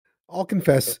I'll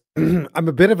confess, I'm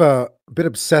a bit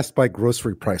obsessed by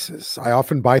grocery prices. I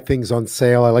often buy things on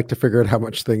sale. I like to figure out how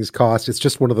much things cost. It's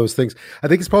just one of those things. I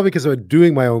think it's probably because I've been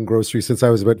doing my own groceries since I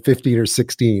was about 15 or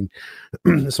 16.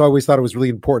 So I always thought it was really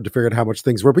important to figure out how much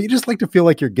things were, but you just like to feel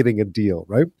like you're getting a deal,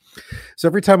 right? So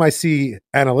every time I see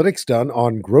analytics done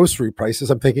on grocery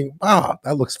prices, I'm thinking,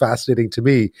 that looks fascinating to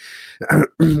me.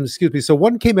 Excuse me. So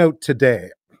one came out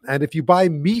today. And if you buy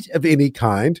meat of any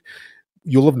kind,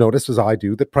 you'll have noticed, as I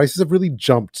do, that prices have really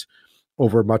jumped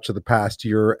over much of the past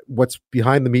year. What's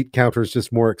behind the meat counter is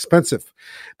just more expensive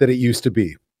than it used to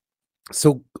be.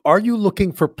 So are you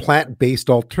looking for plant-based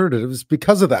alternatives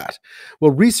because of that?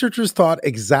 Well, researchers thought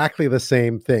exactly the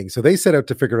same thing. So they set out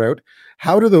to figure out,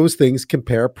 how do those things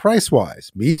compare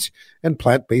price-wise, meat and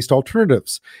plant-based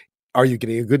alternatives? Are you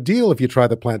getting a good deal if you try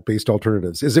the plant-based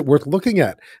alternatives? Is it worth looking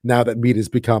at now that meat has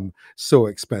become so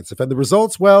expensive? And the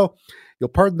results, well, you'll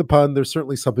pardon the pun, there's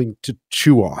certainly something to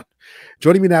chew on.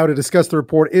 Joining me now to discuss the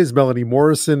report is Melanie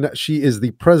Morrison. She is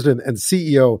the president and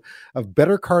CEO of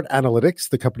BetterCart Analytics.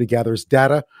 The company gathers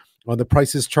data on the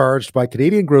prices charged by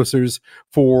Canadian grocers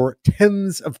for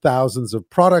tens of thousands of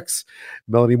products.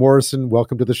 Melanie Morrison,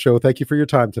 welcome to the show. Thank you for your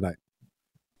time tonight.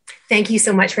 Thank you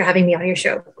so much for having me on your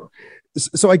show.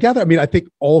 So I gather, I think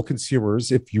all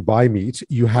consumers, if you buy meat,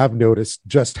 you have noticed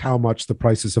just how much the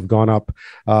prices have gone up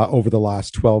over the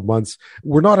last 12 months.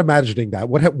 We're not imagining that.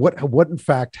 What in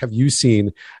fact have you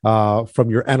seen from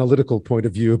your analytical point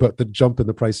of view about the jump in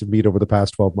the price of meat over the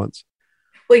past 12 months?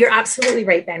 Well, you're absolutely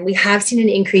right, Ben. We have seen an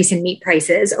increase in meat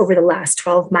prices over the last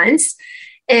 12 months.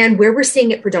 And where we're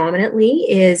seeing it predominantly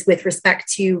is with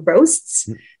respect to roasts.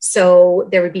 So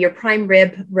there would be your prime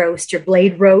rib roast, your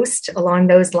blade roast along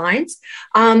those lines,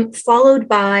 followed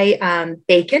by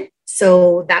bacon.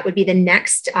 So that would be the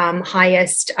next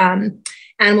highest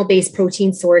animal-based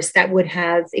protein source that would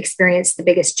have experienced the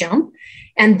biggest jump.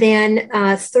 And then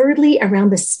thirdly, around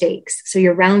the steaks. So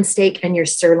your round steak and your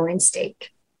sirloin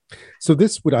steak. So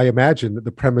this would, I imagine, that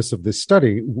the premise of this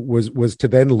study was to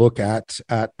then look at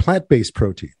plant-based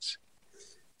proteins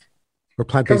or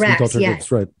plant-based meat alternatives,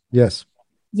 yes. Right? Yes.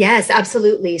 Yes,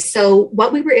 absolutely. So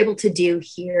what we were able to do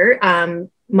here,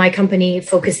 my company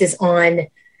focuses on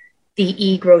the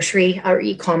e-grocery or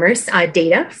e-commerce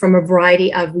data from a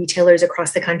variety of retailers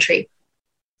across the country,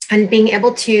 and being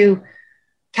able to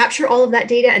capture all of that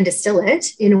data and distill it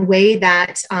in a way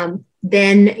that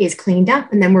then is cleaned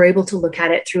up, and then we're able to look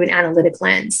at it through an analytic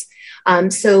lens.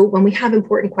 So when we have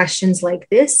important questions like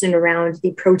this and around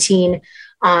the protein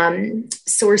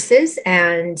sources,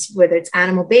 and whether it's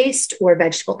animal-based or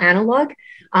vegetable analog,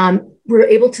 we're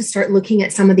able to start looking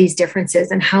at some of these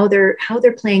differences and how they're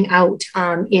playing out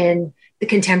in the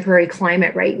contemporary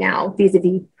climate right now,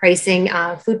 vis-a-vis pricing,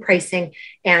 food pricing,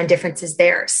 and differences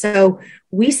there. So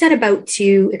we set about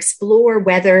to explore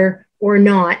whether or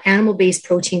not animal-based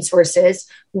protein sources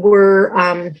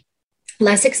were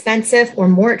less expensive or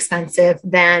more expensive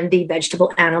than the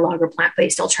vegetable analog or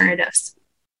plant-based alternatives.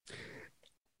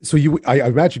 So I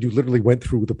imagine you literally went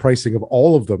through the pricing of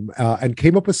all of them and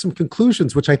came up with some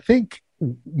conclusions, which I think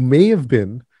may have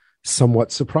been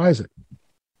somewhat surprising.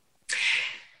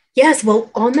 Yes, well,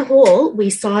 on the whole,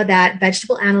 we saw that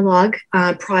vegetable analog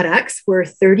products were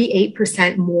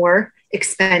 38% more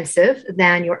expensive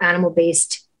than your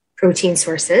animal-based protein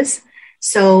sources.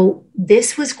 So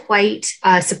this was quite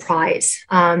a surprise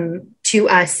to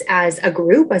us as a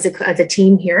group, as a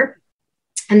team here.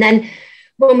 And then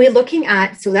when we're looking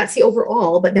at, so that's the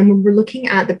overall, but then when we're looking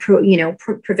at the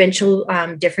provincial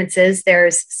differences,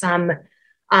 there's some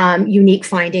unique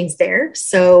findings there.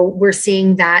 So we're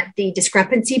seeing that the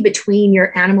discrepancy between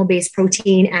your animal-based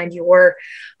protein and your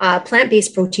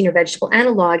plant-based protein or vegetable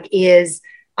analog is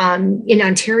in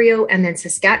Ontario and then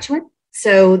Saskatchewan.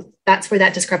 So that's where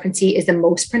that discrepancy is the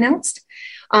most pronounced.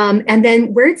 And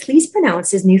then where it's least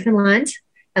pronounced is Newfoundland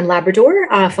and Labrador,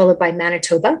 followed by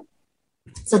Manitoba.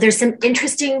 So there's some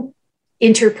interesting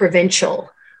interprovincial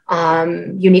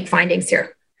unique findings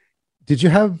here. Did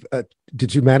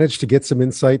you manage to get some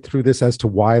insight through this as to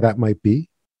why that might be?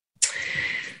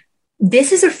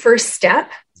 This is a first step.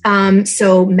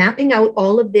 So mapping out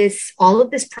all of this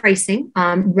pricing,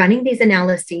 running these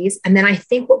analyses. And then I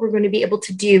think what we're going to be able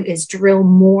to do is drill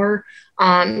more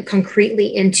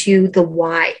concretely into the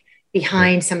why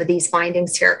behind some of these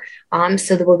findings here,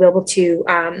 so that we'll be able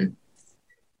to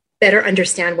better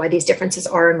understand why these differences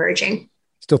are emerging.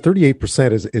 Still,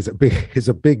 38% is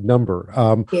a big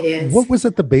number. It is. What was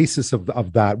at the basis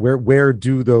of that? Where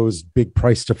do those big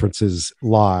price differences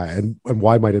lie, and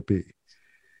why might it be?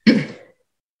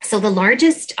 So the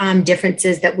largest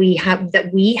differences that we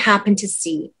happen to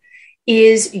see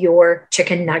is your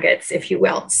chicken nuggets, if you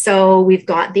will. So we've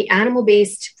got the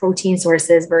animal-based protein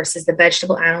sources versus the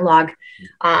vegetable analog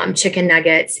chicken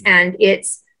nuggets. And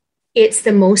it's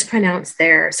the most pronounced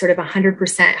there, sort of 100%,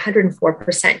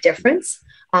 104% difference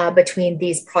between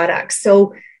these products.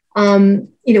 So, when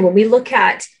we look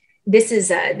at this is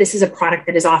a product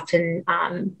that is often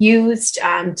used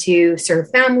to serve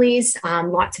families.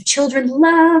 Lots of children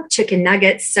love chicken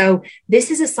nuggets. So this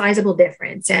is a sizable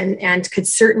difference and could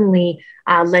certainly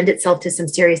lend itself to some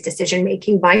serious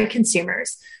decision-making by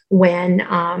consumers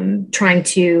when trying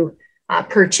to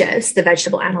purchase the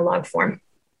vegetable analog form.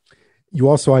 You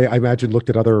also, I imagine, looked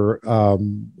at other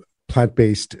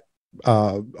plant-based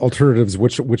alternatives,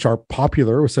 which are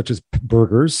popular, such as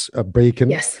burgers, bacon.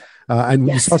 Yes. And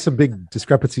you saw some big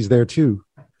discrepancies there too.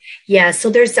 Yeah. So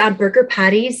there's burger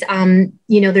patties.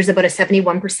 There's about a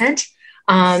 71%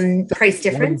 price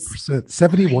difference.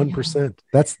 71%.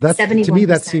 That's 71%. To me,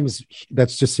 that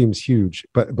just seems huge.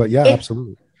 But yeah,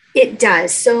 absolutely. It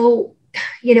does. So,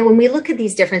 when we look at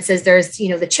these differences, there's,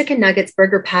 the chicken nuggets,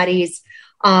 burger patties,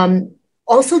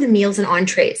 also the meals and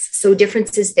entrees. So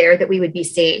differences there that we would be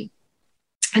seeing.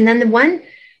 And then the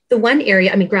one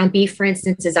area, ground beef, for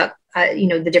instance, is up.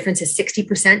 The difference is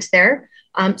 60% there.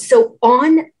 So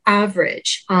on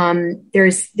average,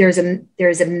 there's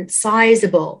a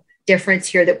sizable difference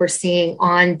here that we're seeing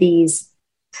on these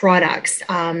products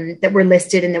that were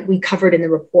listed and that we covered in the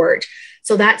report.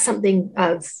 So that's something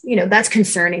that's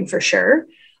concerning for sure.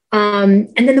 And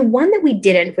then the one that we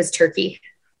didn't was turkey.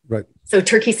 Right. So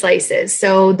turkey slices.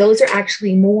 So those are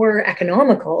actually more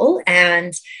economical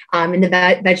and in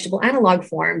the vegetable analog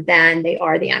form than they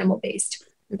are the animal-based.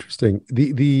 Interesting.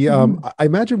 I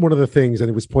imagine one of the things, and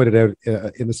it was pointed out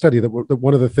in the study, that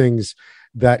one of the things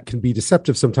that can be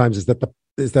deceptive sometimes is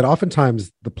that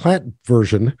oftentimes the plant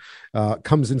version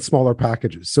comes in smaller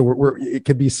packages. So it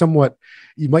can be somewhat,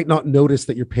 you might not notice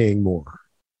that you're paying more.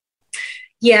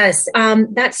 Yes,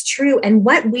 that's true. And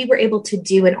what we were able to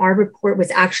do in our report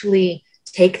was actually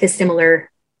take the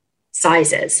similar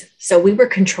sizes. So we were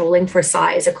controlling for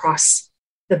size across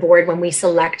the board when we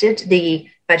selected the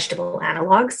vegetable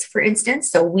analogs, for instance.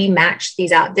 So we matched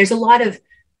these out. There's a lot of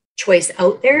choice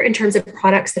out there in terms of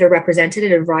products that are represented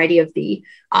at a variety of the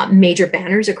major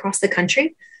banners across the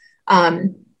country.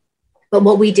 But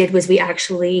what we did was we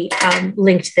actually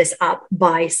linked this up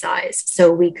by size.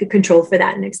 So we could control for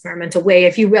that in an experimental way,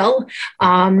 if you will,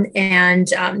 and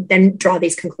then draw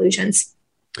these conclusions.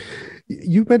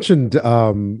 You mentioned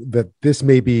that this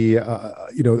may be,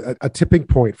 a tipping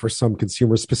point for some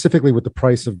consumers, specifically with the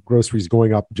price of groceries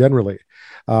going up generally.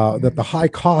 That the high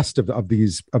cost of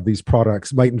these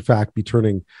products might, in fact, be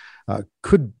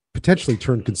could potentially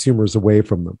turn consumers away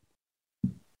from them.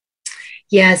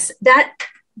 Yes, that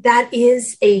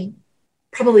is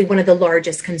probably one of the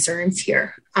largest concerns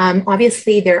here.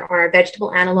 Obviously, there are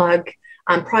vegetable analog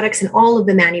products in all of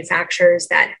the manufacturers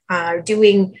that are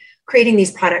creating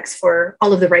these products for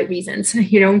all of the right reasons, and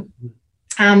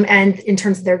in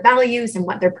terms of their values and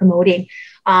what they're promoting,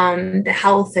 the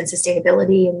health and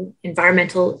sustainability and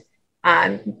environmental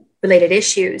related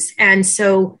issues. And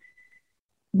so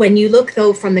when you look,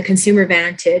 though, from the consumer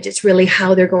vantage, it's really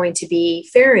how they're going to be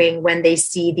faring when they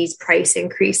see these price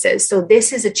increases. So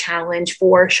this is a challenge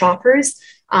for shoppers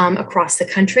across the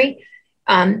country.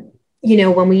 When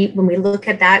we look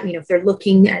at that, if they're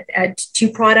looking at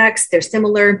two products, they're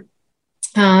similar,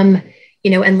 and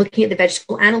looking at the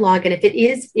vegetable analog, and if it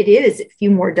is a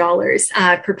few more dollars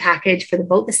per package for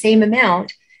about the same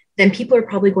amount, then people are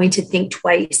probably going to think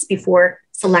twice before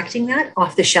selecting that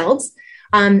off the shelves.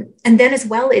 And then as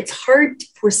well, it's hard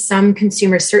for some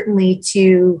consumers certainly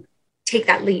to take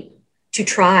that leap to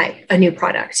try a new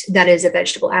product that is a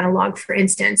vegetable analog, for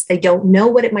instance. They don't know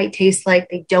what it might taste like.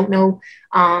 They don't know,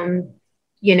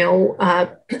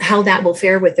 how that will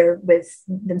fare with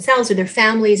themselves or their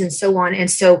families and so on. And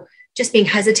so just being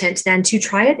hesitant then to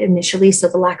try it initially. So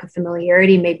the lack of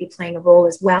familiarity may be playing a role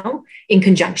as well in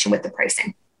conjunction with the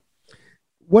pricing.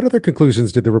 What other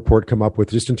conclusions did the report come up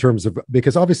with, just in terms of,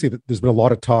 because obviously there's been a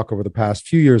lot of talk over the past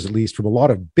few years, at least from a lot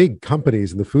of big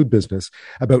companies in the food business,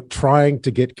 about trying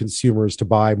to get consumers to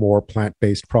buy more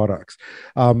plant-based products.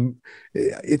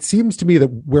 It seems to me that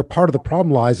where part of the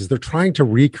problem lies is they're trying to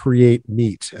recreate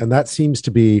meat. And that seems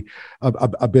to be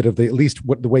a bit of at least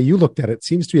the way you looked at it,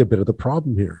 seems to be a bit of the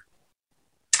problem here.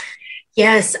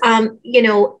 Yes.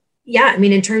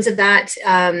 In terms of that,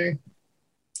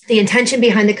 the intention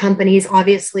behind the companies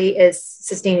obviously is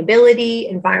sustainability,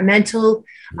 environmental,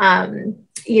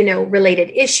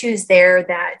 related issues there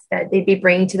that they'd be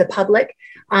bringing to the public.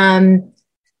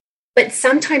 But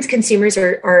sometimes consumers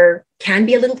are can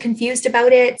be a little confused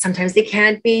about it. Sometimes they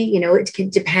can't be,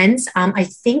 it depends. I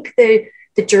think the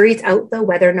jury's out though,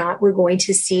 whether or not we're going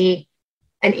to see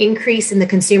an increase in the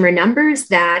consumer numbers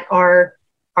that are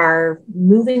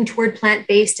moving toward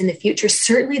plant-based in the future.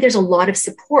 Certainly there's a lot of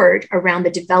support around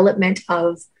the development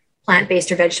of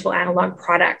plant-based or vegetable analog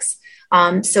products.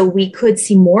 So we could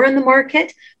see more on the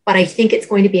market, but I think it's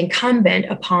going to be incumbent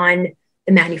upon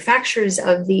the manufacturers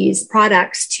of these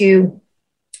products to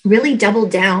really double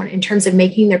down in terms of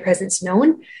making their presence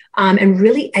known, and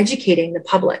really educating the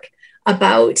public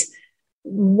about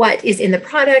what is in the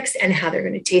products and how they're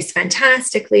going to taste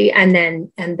fantastically, and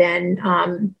then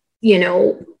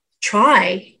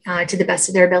try to the best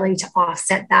of their ability to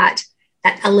offset that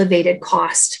elevated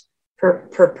cost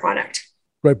per product.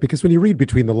 Right, because when you read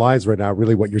between the lines right now,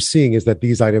 really what you're seeing is that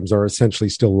these items are essentially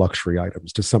still luxury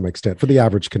items to some extent for the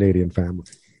average Canadian family.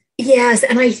 Yes,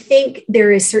 and I think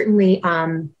there is certainly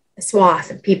a swath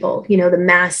of people,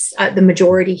 the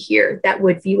majority here that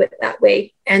would view it that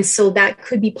way. And so that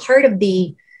could be part of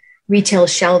the retail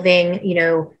shelving,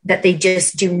 that they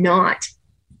just do not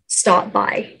stop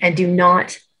by and do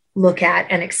not look at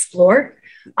and explore.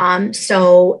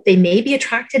 So they may be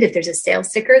attracted if there's a sales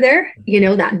sticker there,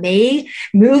 that may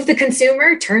move the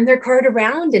consumer, turn their cart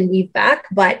around and weave back.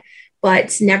 But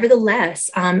nevertheless,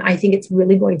 I think it's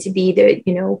really going to be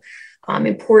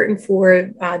important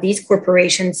for these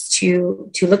corporations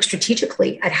to look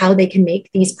strategically at how they can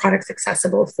make these products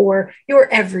accessible for your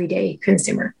everyday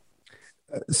consumer.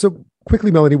 So quickly,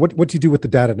 Melanie, what do you do with the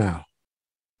data now?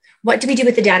 What do we do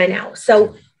with the data now?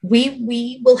 So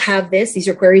we will have this. These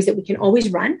are queries that we can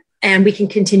always run, and we can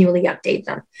continually update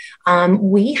them.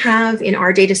 We have in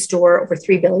our data store over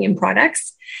 3 billion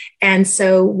products. And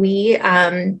so we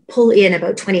pull in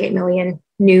about 28 million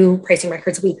new pricing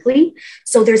records weekly.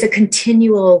 So there's a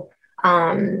continual,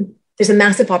 there's a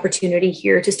massive opportunity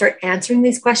here to start answering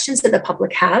these questions that the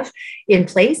public have in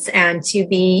place, and to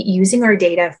be using our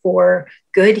data for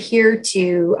good here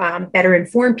to better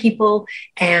inform people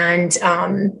and,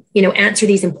 answer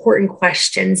these important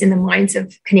questions in the minds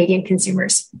of Canadian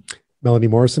consumers. Melanie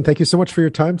Morrison, thank you so much for your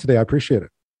time today. I appreciate it.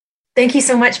 Thank you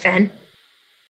so much, Ben.